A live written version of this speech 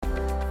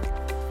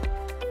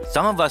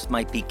Some of us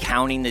might be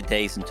counting the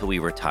days until we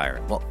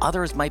retire, while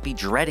others might be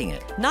dreading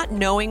it. Not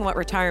knowing what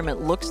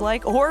retirement looks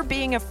like or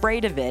being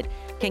afraid of it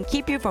can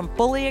keep you from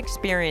fully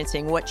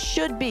experiencing what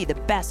should be the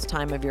best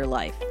time of your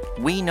life.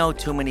 We know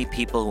too many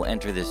people who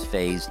enter this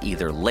phase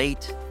either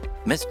late,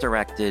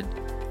 misdirected,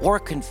 or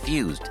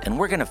confused, and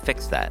we're going to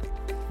fix that.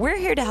 We're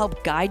here to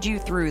help guide you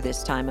through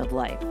this time of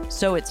life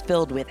so it's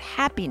filled with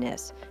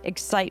happiness,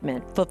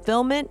 excitement,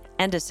 fulfillment,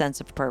 and a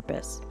sense of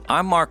purpose.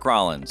 I'm Mark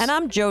Rollins. And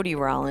I'm Jody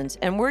Rollins,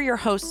 and we're your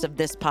hosts of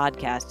this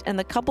podcast and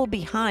the couple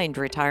behind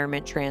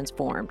Retirement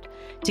Transformed.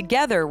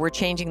 Together, we're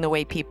changing the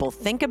way people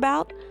think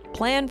about,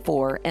 plan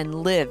for,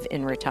 and live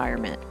in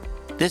retirement.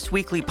 This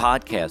weekly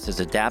podcast is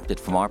adapted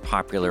from our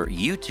popular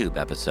YouTube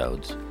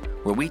episodes,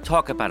 where we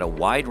talk about a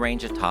wide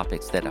range of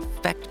topics that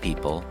affect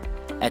people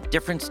at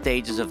different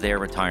stages of their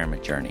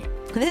retirement journey.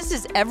 This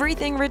is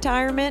everything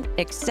retirement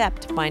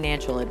except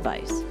financial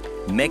advice.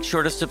 Make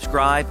sure to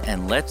subscribe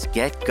and let's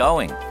get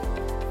going.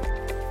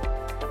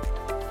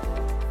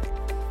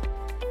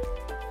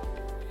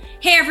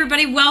 Hey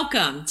everybody,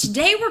 welcome.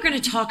 Today we're going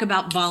to talk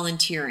about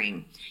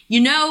volunteering.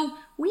 You know,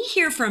 we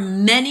hear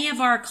from many of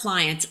our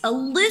clients a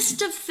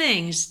list of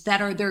things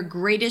that are their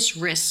greatest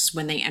risks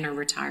when they enter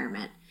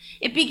retirement.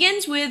 It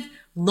begins with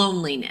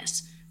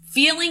loneliness,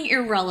 feeling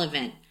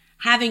irrelevant,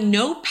 having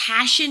no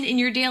passion in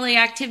your daily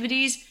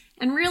activities,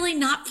 and really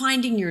not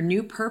finding your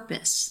new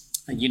purpose.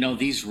 You know,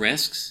 these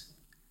risks,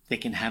 they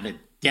can have a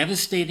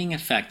devastating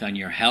effect on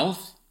your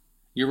health,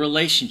 your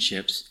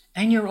relationships,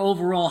 and your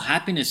overall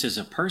happiness as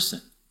a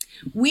person.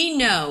 We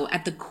know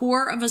at the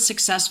core of a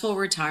successful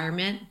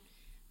retirement,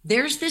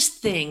 there's this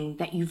thing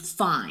that you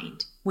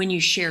find when you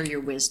share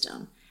your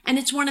wisdom. And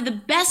it's one of the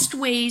best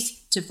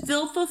ways to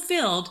feel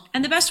fulfilled,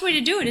 and the best way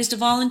to do it is to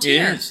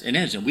volunteer. It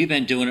is, and we've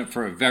been doing it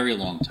for a very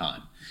long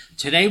time.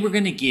 Today, we're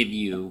going to give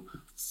you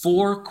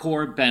 4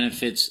 core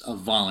benefits of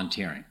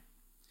volunteering.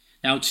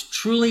 Now, it's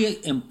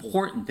truly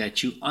important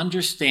that you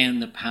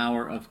understand the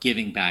power of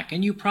giving back,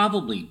 and you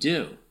probably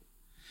do.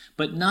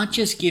 But not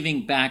just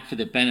giving back for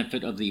the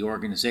benefit of the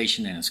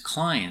organization and its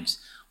clients,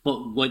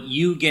 but what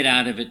you get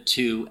out of it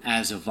too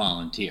as a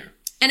volunteer.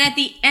 And at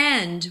the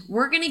end,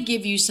 we're going to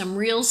give you some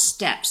real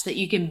steps that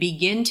you can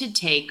begin to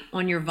take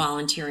on your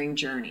volunteering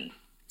journey.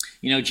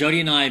 You know, Jody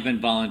and I have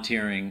been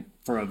volunteering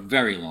for a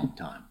very long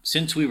time,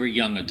 since we were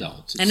young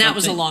adults. And that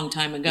was a long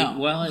time ago.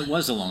 It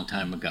was a long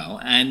time ago,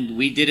 and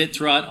we did it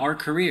throughout our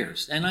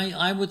careers. And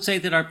I would say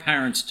that our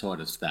parents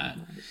taught us that.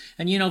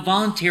 And, you know,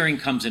 volunteering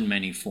comes in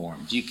many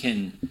forms. You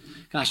can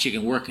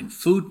work in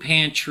food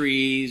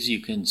pantries, you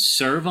can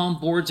serve on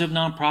boards of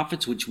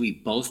nonprofits, which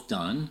we've both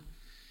done.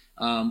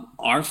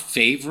 Our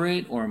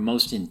favorite or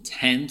most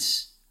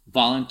intense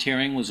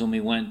volunteering was when we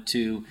went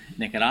to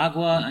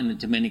Nicaragua and the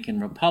Dominican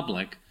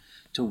Republic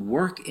to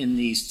work in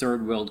these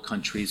third world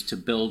countries to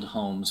build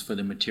homes for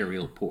the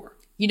material poor.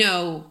 You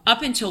know,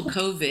 up until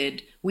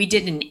COVID, we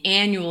did an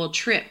annual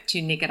trip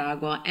to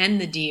Nicaragua and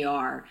the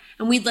DR,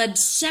 and we led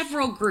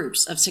several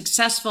groups of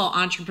successful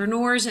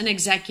entrepreneurs and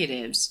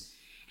executives.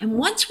 And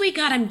once we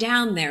got them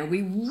down there,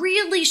 we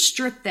really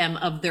stripped them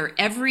of their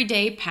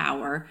everyday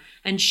power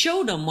and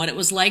showed them what it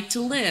was like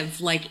to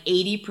live like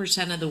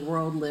 80% of the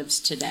world lives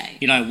today.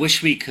 You know, I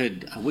wish we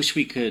could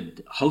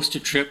host a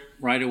trip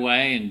right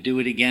away and do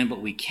it again,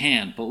 but we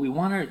can't. But we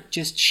want to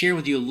just share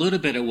with you a little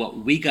bit of what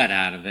we got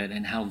out of it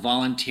and how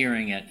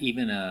volunteering at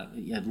even a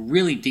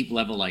really deep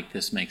level like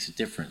this makes a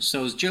difference.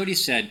 So as Jody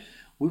said,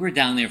 we were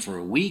down there for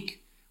a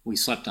week. We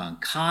slept on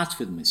cots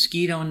with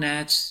mosquito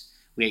nets.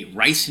 We ate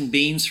rice and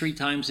beans 3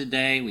 times a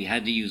day. We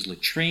had to use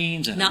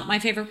latrines. Not my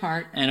favorite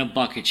part. And a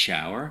bucket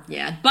shower.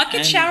 Yeah,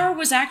 bucket shower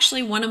was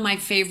actually one of my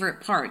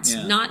favorite parts.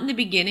 Yeah. Not in the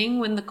beginning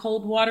when the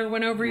cold water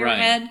went over your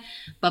head,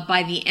 but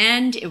by the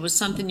end, it was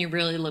something you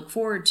really look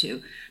forward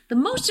to. The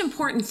most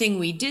important thing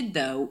we did,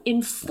 though,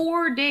 in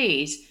 4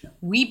 days,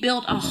 we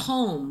built a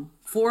home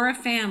for a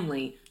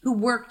family who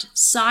worked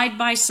side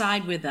by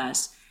side with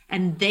us,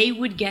 and they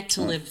would get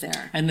to live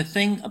there. And the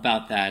thing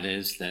about that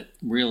is that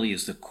really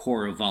is the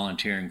core of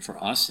volunteering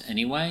for us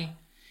anyway,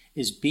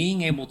 is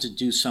being able to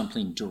do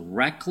something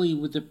directly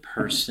with the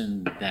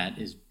person that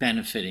is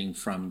benefiting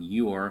from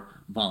your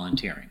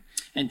volunteering.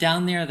 And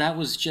down there, that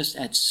was just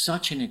at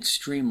such an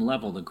extreme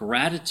level, the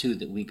gratitude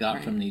that we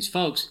got from these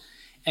folks.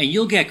 And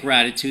you'll get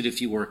gratitude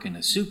if you work in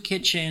a soup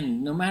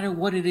kitchen, no matter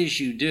what it is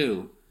you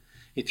do.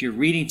 If you're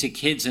reading to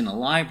kids in a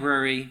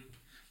library,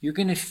 you're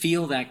going to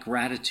feel that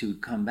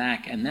gratitude come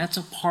back. And that's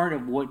a part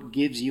of what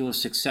gives you a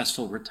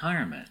successful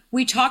retirement.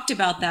 We talked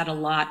about that a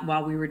lot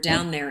while we were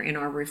down there in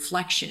our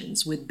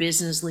reflections with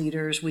business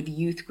leaders, with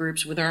youth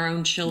groups, with our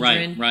own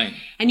children. Right.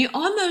 And you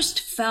almost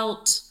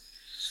felt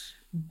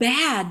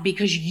bad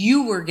because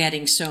you were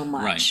getting so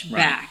much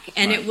back.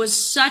 And it was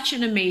such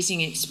an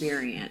amazing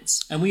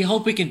experience. And we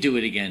hope we can do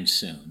it again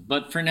soon.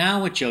 But for now,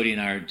 what Jody and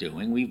I are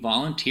doing, we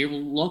volunteer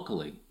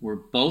locally. We're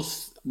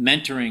both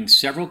mentoring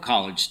several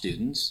college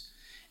students.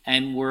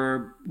 And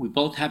we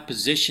both have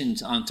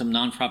positions on some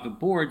nonprofit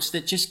boards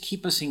that just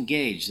keep us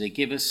engaged. They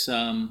give us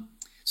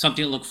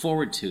something to look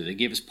forward to. They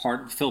give us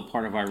fill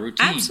part of our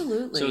routine.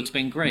 Absolutely. So it's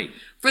been great.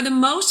 For the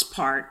most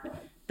part,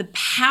 the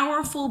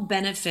powerful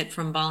benefit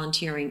from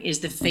volunteering is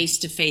the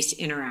face-to-face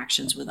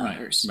interactions with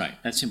others. Right.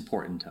 That's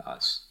important to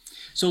us.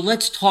 So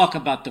let's talk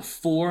about the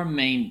 4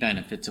 main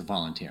benefits of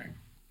volunteering.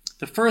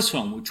 The first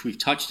one, which we've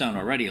touched on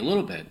already a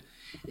little bit,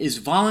 is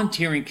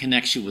volunteering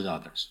connects you with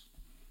others.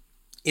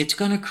 It's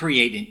going to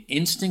create an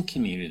instant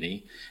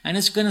community, and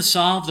it's going to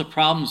solve the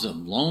problems of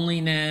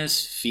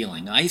loneliness,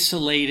 feeling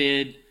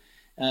isolated.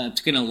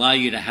 It's going to allow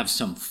you to have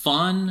some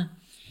fun.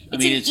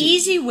 It's an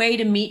easy way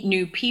to meet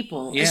new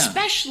people, Yeah.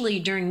 especially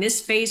during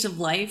this phase of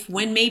life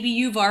when maybe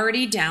you've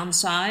already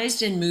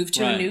downsized and moved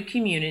to a Right. new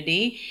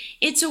community.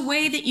 It's a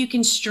way that you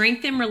can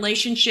strengthen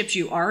relationships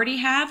you already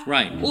have,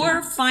 Right.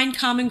 or find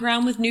common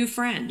ground with new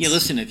friends. Yeah,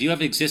 listen, if you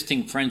have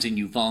existing friends and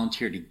you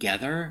volunteer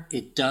together,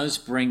 it does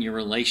bring your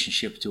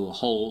relationship to a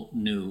whole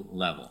new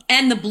level.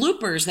 And the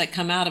bloopers that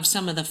come out of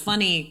some of the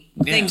funny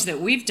Yeah. things that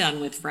we've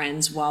done with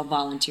friends while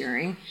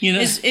volunteering You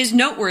know- is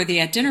noteworthy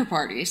at dinner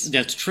parties.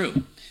 That's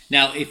true.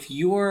 Now, if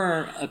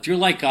you're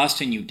like us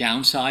and you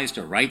downsized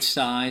or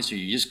right-sized, or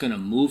you're just going to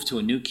move to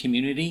a new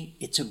community,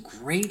 it's a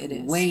great It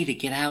is. way to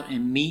get out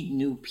and meet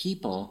new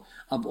people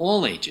of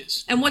all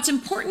ages. And what's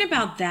important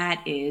about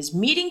that is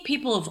meeting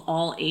people of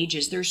all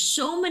ages. There's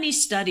so many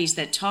studies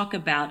that talk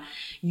about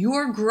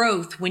your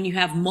growth when you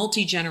have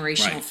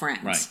multi-generational Right,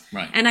 friends.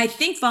 right. And I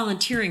think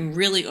volunteering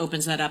really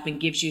opens that up and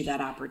gives you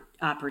that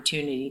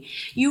opportunity.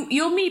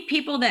 You'll meet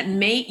people that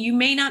you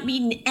may not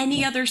meet in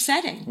any other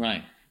setting.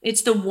 Right.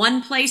 It's the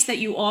one place that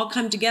you all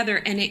come together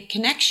and it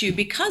connects you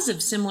because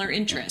of similar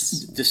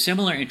interests. The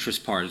similar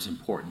interest part is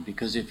important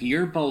because if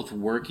you're both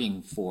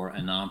working for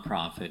a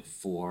nonprofit,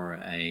 for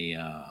a,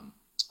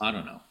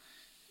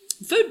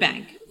 Food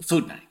bank.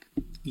 food bank.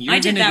 I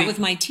did that with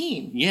my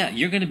team. Yeah,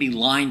 you're going to be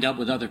lined up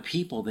with other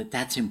people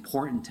that's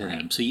important to them.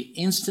 Right. So you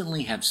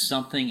instantly have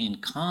something in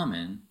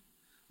common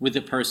with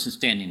the person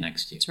standing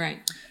next to you. That's right.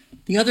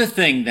 The other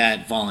thing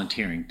that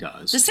volunteering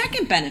does, The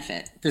second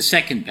benefit. the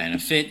second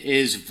benefit,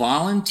 is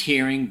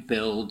volunteering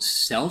builds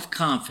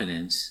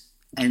self-confidence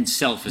and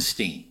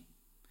self-esteem.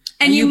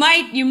 And you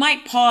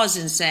might pause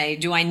and say,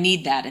 do I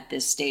need that at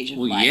this stage of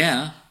Well, life?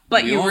 yeah.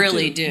 But we you all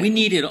really do. We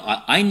need it.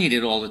 I need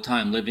it all the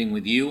time living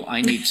with you.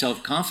 I need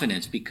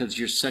self-confidence because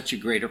you're such a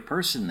greater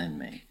person than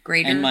me.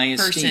 Greater and my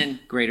person. esteem,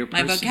 greater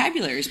person. My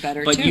vocabulary is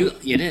better But too.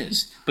 it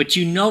is. But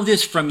you know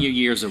this from your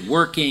years of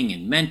working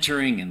and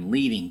mentoring and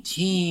leading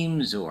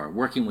teams or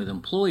working with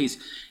employees.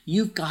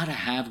 You've got to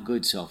have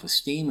good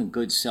self-esteem and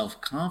good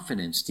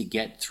self-confidence to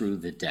get through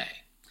the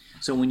day.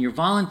 So when you're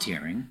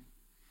volunteering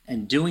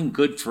and doing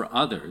good for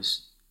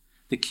others,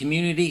 the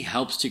community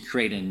helps to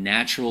create a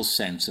natural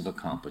sense of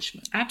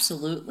accomplishment.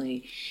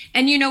 Absolutely.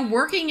 And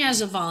working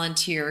as a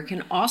volunteer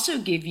can also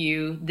give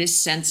you this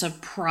sense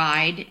of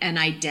pride and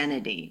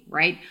identity,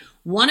 right?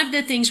 One of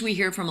the things we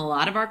hear from a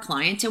lot of our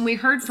clients, and we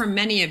heard from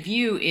many of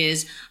you,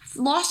 is I've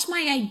lost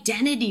my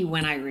identity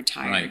when I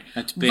retired. Right.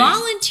 That's big.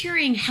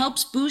 Volunteering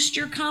helps boost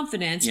your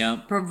confidence,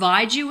 Yep.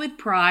 provides you with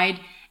pride,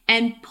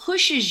 and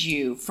pushes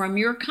you from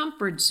your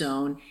comfort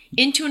zone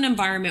into an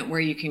environment where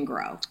you can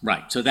grow.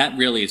 Right. So that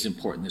really is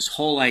important. This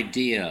whole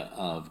idea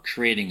of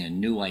creating a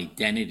new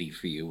identity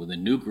for you with a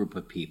new group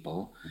of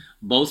people,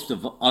 both the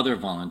other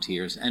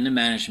volunteers and the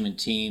management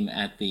team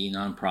at the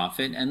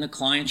nonprofit and the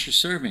clients you're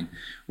serving,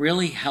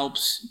 really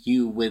helps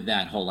you with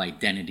that whole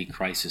identity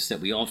crisis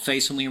that we all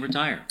face when we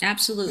retire.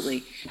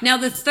 Absolutely. Now,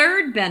 the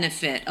third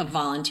benefit of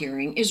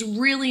volunteering is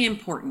really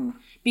important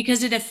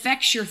because it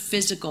affects your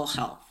physical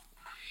health.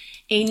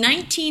 A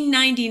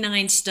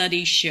 1999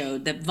 study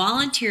showed that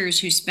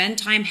volunteers who spend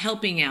time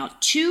helping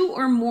out 2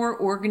 or more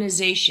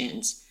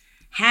organizations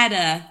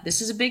had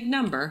this is a big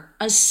number,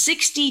 a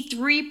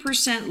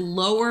 63%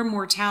 lower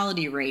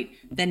mortality rate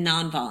than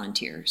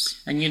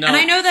non-volunteers. And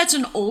I know that's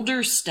an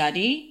older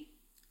study,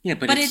 yeah,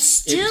 but it's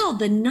still,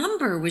 the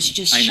number was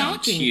just I know, it's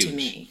shocking to huge.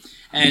 me.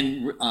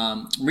 And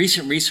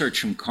recent research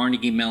from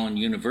Carnegie Mellon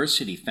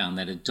University found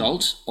that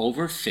adults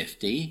over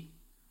 50,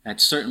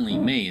 that's certainly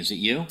me, is it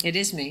you? It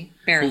is me,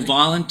 Who barely.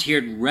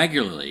 volunteered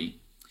regularly,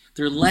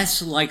 they're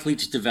less likely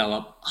to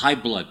develop high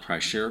blood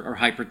pressure or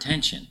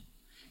hypertension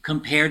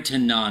compared to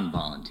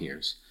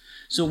non-volunteers.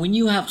 So when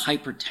you have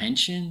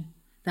hypertension,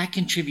 that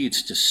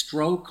contributes to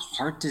stroke,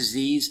 heart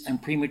disease,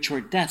 and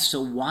premature death.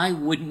 So why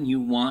wouldn't you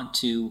want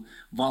to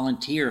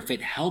volunteer if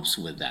it helps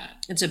with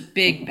that? It's a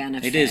big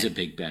benefit. It is a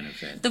big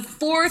benefit. The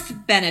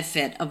fourth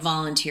benefit of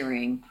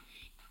volunteering: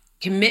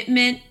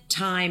 commitment,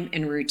 time,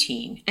 and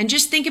routine. And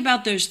just think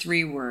about those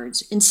 3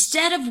 words.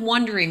 Instead of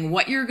wondering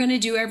what you're going to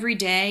do every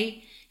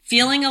day,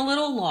 feeling a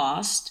little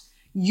lost,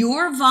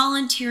 your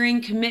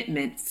volunteering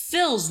commitment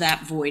fills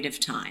that void of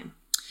time.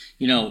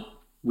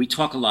 We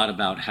talk a lot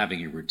about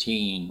having a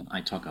routine.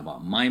 I talk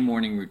about my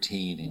morning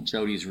routine and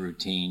Jody's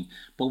routine,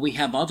 but we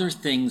have other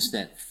things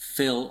that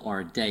fill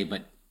our day.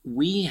 But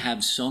we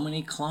have so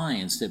many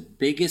clients, the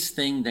biggest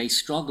thing they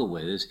struggle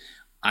with is,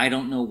 I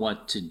don't know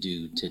what to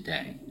do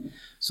today.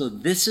 So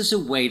this is a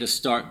way to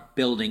start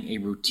building a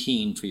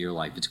routine for your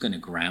life. It's going to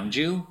ground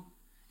you.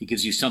 It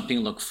gives you something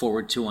to look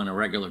forward to on a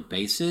regular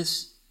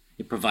basis.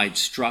 It provides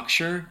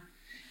structure.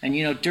 And,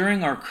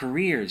 during our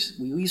careers,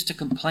 we used to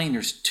complain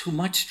there's too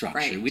much structure.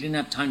 Right. We didn't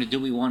have time to do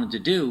what we wanted to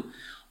do.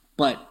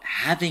 But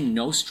having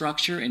no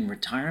structure in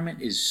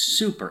retirement is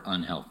super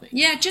unhealthy.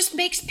 Yeah, it just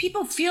makes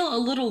people feel a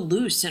little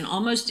loose and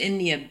almost in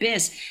the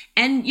abyss.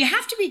 And you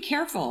have to be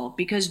careful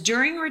because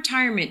during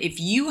retirement, if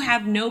you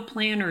have no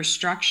plan or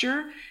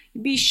structure,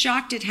 you'd be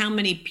shocked at how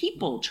many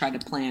people try to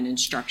plan and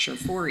structure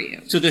for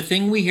you. So the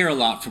thing we hear a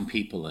lot from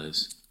people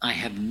is, I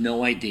have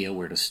no idea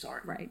where to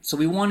start. Right. So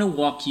we want to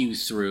walk you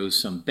through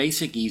some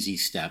basic easy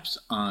steps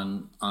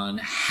on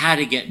how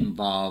to get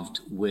involved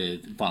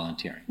with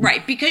volunteering.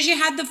 Right, because you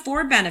had the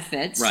 4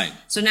 benefits. Right.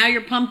 So now you're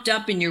pumped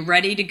up and you're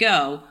ready to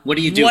go. What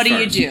do you do What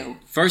first? do you do?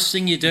 First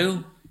thing you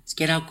do is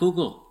get out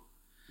Google.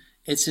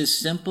 It's as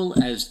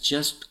simple as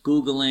just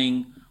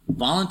Googling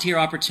volunteer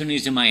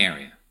opportunities in my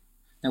area.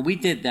 Now, we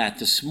did that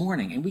this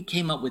morning, and we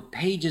came up with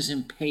pages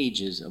and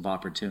pages of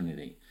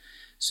opportunity.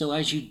 So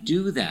as you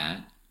do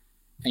that,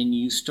 and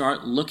you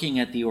start looking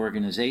at the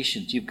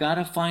organizations, you've got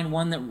to find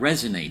one that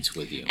resonates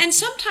with you. And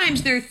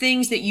sometimes there are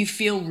things that you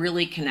feel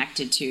really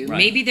connected to. Right.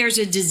 Maybe there's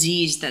a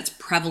disease that's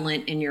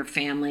prevalent in your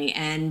family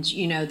and,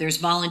 there's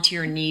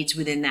volunteer needs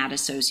within that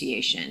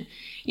association.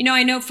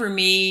 I know for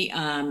me,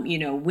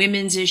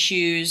 women's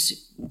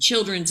issues,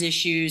 children's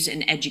issues,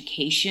 and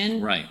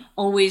education Right.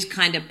 always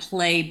kind of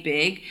play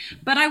big.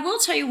 But I will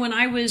tell you, when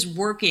I was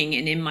working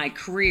and in my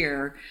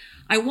career,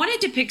 I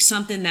wanted to pick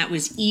something that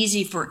was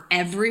easy for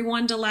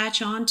everyone to latch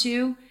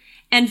onto.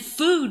 And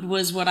food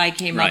was what I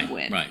came up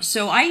with. Right.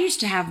 So I used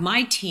to have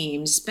my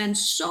team spend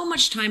so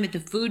much time at the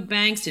food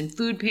banks and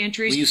food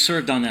pantries. Well, you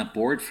served on that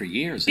board for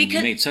years, and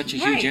you made such a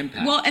huge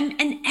impact. Well,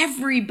 and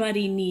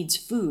everybody needs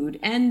food.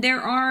 And there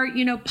are,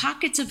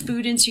 pockets of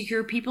food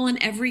insecure people in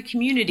every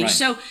community. Right.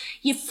 So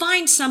you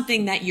find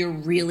something that you're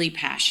really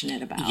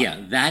passionate about. Yeah,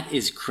 that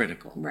is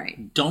critical.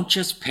 Right. Don't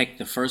just pick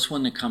the first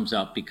one that comes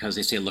up because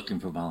they say looking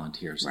for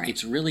volunteers. Right.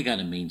 It's really got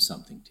to mean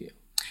something to you.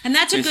 And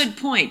that's a good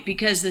point,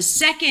 because the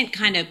second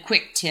kind of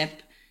quick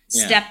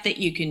step that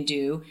you can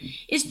do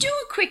is do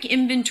a quick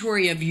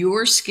inventory of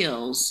your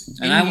skills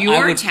and I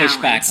would talents. push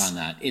back on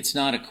that. It's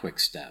not a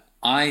quick step.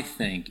 I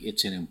think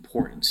it's an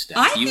important step.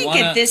 I think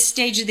at this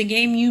stage of the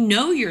game, you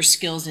know your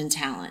skills and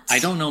talents. I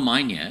don't know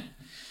mine yet.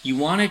 You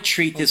want to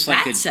treat this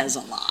like that says a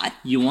lot.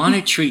 You want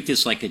to treat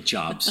this like a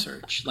job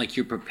search, like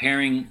you're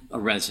preparing a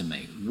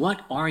resume.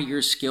 What are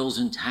your skills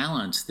and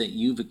talents that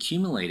you've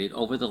accumulated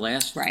over the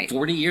last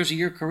 40 years of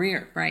your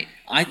career? Right.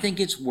 I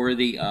think it's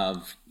worthy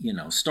of,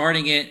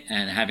 starting it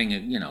and having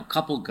a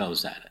couple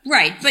goes at it.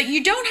 Right. But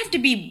you don't have to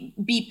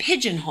be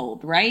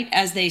pigeonholed, right?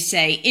 As they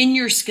say, in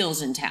your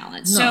skills and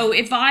talents. No. So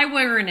if I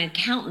were an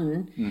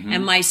accountant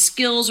and my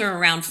skills are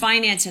around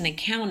finance and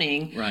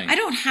accounting, I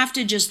don't have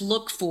to just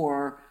look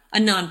for a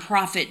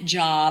nonprofit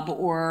job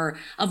or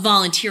a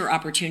volunteer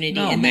opportunity in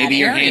that area. Maybe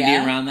you're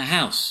handy around the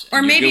house.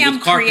 Or maybe I'm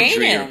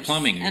creative or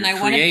plumbing, and I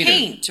want to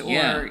paint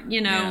or,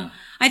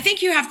 I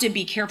think you have to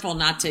be careful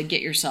not to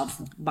get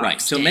yourself boxed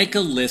Right. So in. make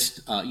a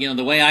list.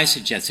 The way I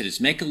suggest it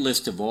is make a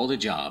list of all the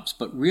jobs,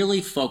 but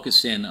really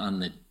focus in on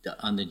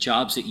the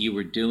jobs that you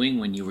were doing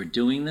when you were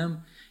doing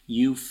them.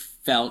 You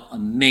felt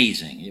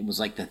amazing. It was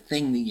like the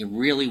thing that you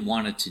really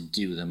wanted to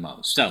do the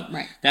most. So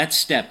that's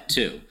step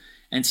 2.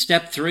 And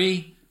step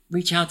 3,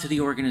 reach out to the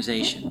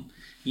organization.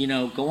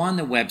 Go on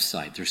the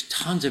website. There's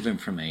tons of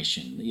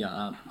information.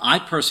 I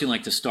personally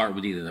like to start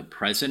with either the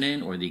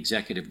president or the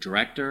executive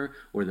director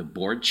or the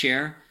board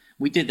chair.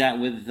 We did that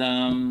with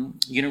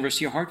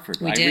University of Hartford.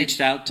 I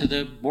reached out to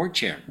the board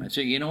chair. I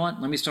said, you know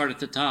what? Let me start at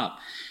the top.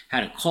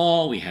 Had a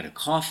call. We had a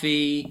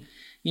coffee.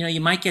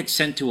 You might get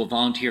sent to a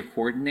volunteer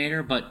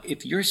coordinator, but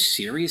if you're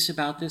serious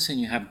about this and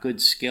you have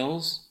good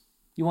skills,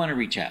 you want to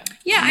reach out.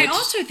 Yeah, I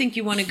also think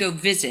you want to go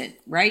visit,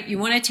 right? You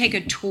want to take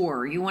a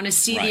tour. You want to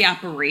see the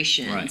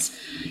operations.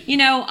 Right.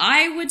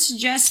 I would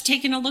suggest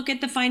taking a look at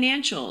the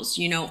financials.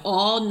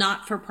 All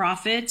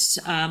not-for-profits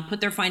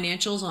put their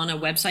financials on a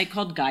website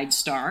called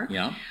GuideStar.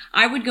 Yeah.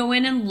 I would go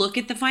in and look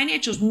at the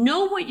financials.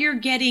 Know what you're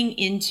getting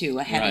into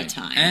ahead of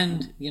time.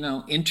 And,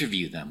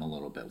 interview them a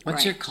little bit.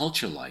 What's your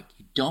culture like?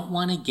 You don't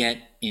want to get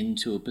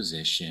into a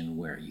position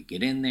where you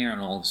get in there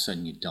and all of a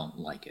sudden you don't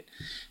like it.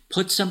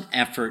 Put some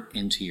effort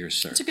into your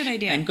search. That's a good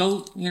idea. And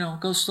go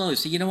slowly.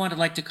 Say, you know what, I'd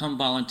like to come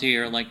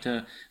volunteer.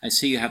 I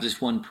see you have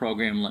this one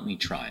program, let me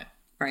try it.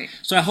 Right.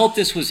 So I hope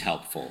this was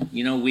helpful.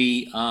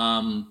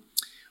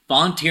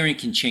 Volunteering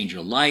can change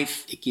your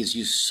life. It gives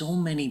you so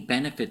many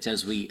benefits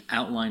as we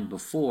outlined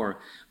before,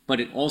 but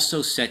it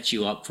also sets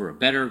you up for a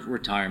better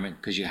retirement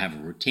because you have a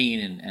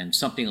routine and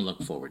something to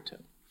look forward to.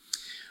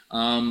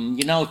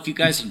 If you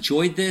guys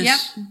enjoyed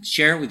this,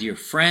 share it with your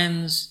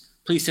friends.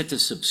 Please hit the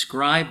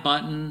subscribe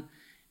button.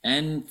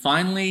 And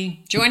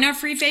finally, join our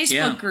free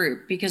Facebook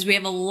group because we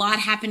have a lot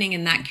happening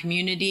in that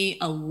community.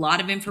 A lot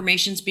of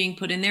information's being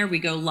put in there. We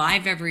go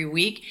live every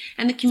week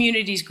and the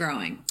community's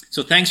growing.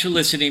 So thanks for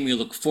listening. We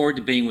look forward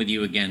to being with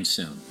you again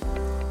soon.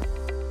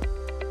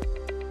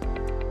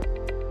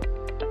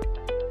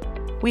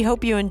 We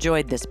hope you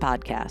enjoyed this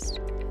podcast.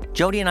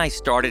 Jody and I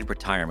started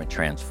Retirement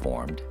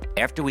Transformed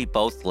after we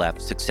both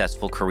left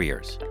successful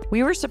careers.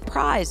 We were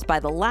surprised by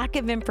the lack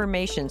of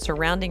information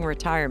surrounding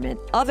retirement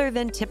other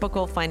than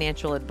typical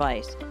financial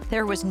advice.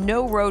 There was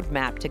no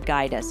roadmap to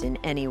guide us in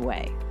any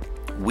way.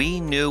 We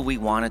knew we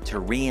wanted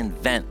to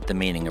reinvent the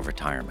meaning of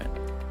retirement.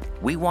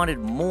 We wanted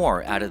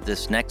more out of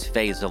this next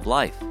phase of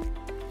life.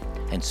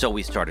 And so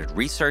we started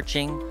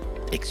researching,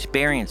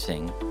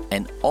 experiencing,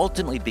 and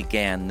ultimately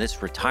began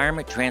this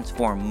Retirement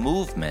Transformed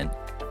movement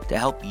to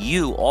help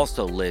you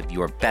also live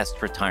your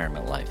best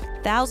retirement life.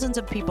 Thousands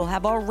of people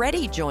have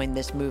already joined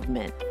this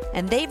movement,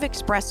 and they've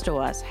expressed to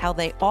us how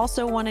they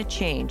also want to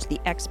change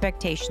the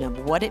expectation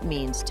of what it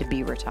means to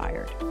be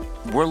retired.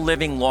 We're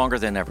living longer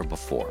than ever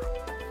before.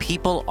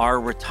 People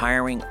are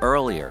retiring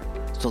earlier,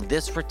 so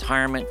this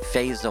retirement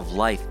phase of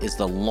life is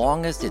the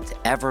longest it's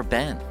ever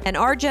been. And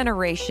our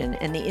generation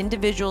and the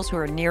individuals who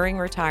are nearing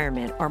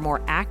retirement are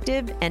more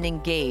active and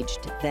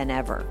engaged than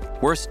ever.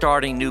 We're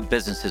starting new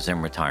businesses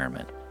in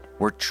retirement.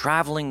 We're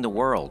traveling the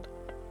world,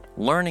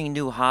 learning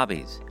new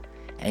hobbies,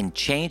 and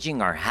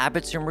changing our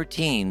habits and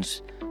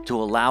routines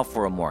to allow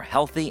for a more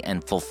healthy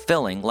and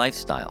fulfilling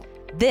lifestyle.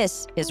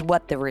 This is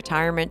what the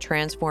Retirement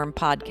Transformed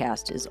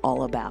podcast is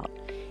all about.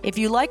 If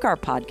you like our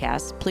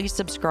podcast, please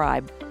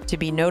subscribe to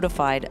be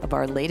notified of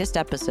our latest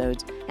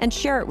episodes and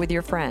share it with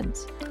your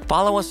friends.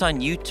 Follow us on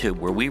YouTube,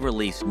 where we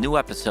release new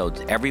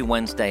episodes every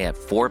Wednesday at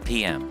 4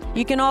 p.m.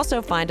 You can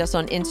also find us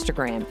on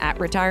Instagram at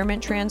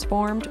Retirement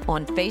Transformed,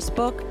 on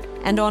Facebook,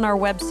 and on our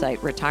website,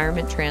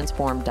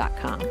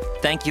 retirementtransformed.com.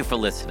 Thank you for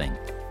listening.